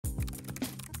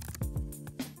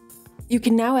You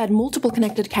can now add multiple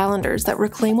connected calendars that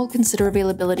Reclaim will consider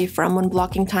availability from when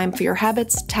blocking time for your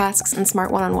habits, tasks, and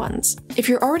smart one-on-ones. If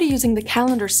you're already using the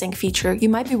Calendar Sync feature, you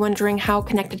might be wondering how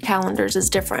Connected Calendars is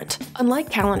different. Unlike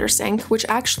Calendar Sync, which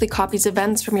actually copies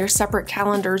events from your separate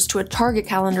calendars to a target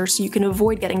calendar so you can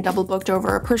avoid getting double booked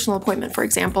over a personal appointment, for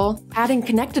example, adding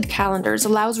Connected Calendars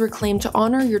allows Reclaim to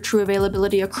honor your true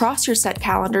availability across your set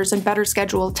calendars and better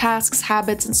schedule tasks,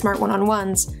 habits, and smart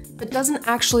one-on-ones, but doesn't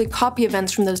actually copy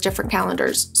events from those different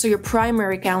calendars, so your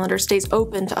primary calendar stays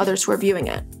open to others who are viewing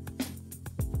it.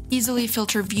 Easily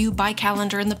filter View by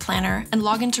Calendar in the planner and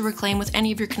log into Reclaim with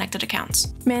any of your connected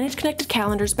accounts. Manage connected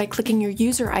calendars by clicking your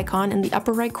user icon in the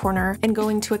upper right corner and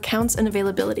going to Accounts and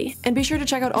Availability. And be sure to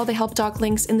check out all the help doc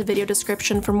links in the video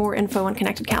description for more info on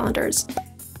connected calendars.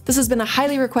 This has been a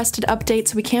highly requested update,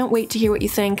 so we can't wait to hear what you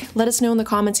think. Let us know in the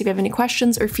comments if you have any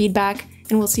questions or feedback,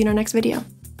 and we'll see you in our next video.